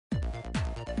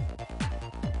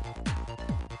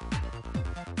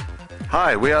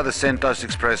Hi, we are the Santos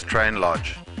Express Train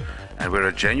Lodge, and we're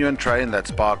a genuine train that's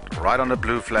parked right on a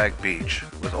blue flag beach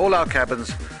with all our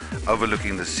cabins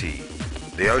overlooking the sea.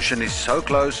 The ocean is so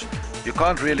close, you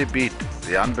can't really beat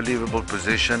the unbelievable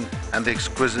position and the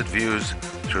exquisite views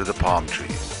through the palm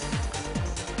trees.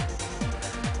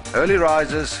 Early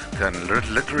risers can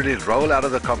literally roll out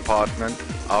of the compartment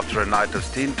after a night of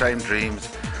steam-tamed dreams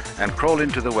and crawl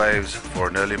into the waves for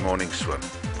an early morning swim.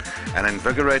 An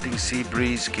invigorating sea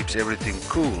breeze keeps everything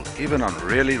cool, even on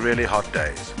really hot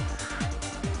days.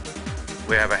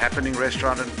 We have a happening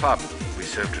restaurant and pub. We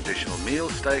serve traditional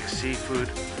meals, steaks, seafood,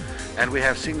 and we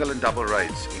have single and double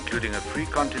rates, including a free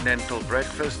continental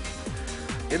breakfast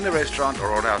in the restaurant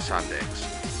or on our Sundays.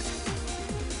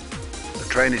 The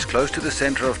train is close to the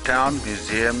center of town,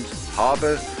 museums,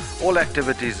 harbor, all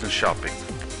activities and shopping.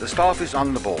 The staff is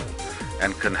on the ball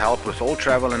and can help with all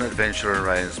travel and adventure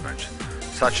arrangements,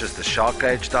 such as the shark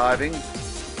cage diving,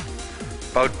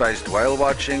 boat-based whale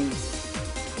watching,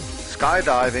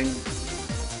 skydiving,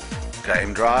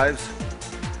 game drives,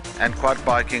 and quad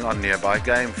biking on nearby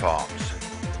game farms.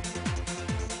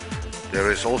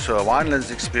 There is also a winelands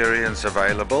experience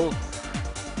available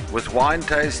with wine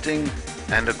tasting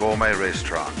and a gourmet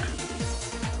restaurant.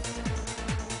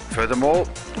 Furthermore,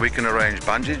 we can arrange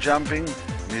bungee jumping,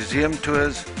 museum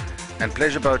tours, and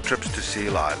pleasure boat trips to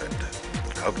Seal Island.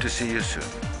 Hope to see you soon.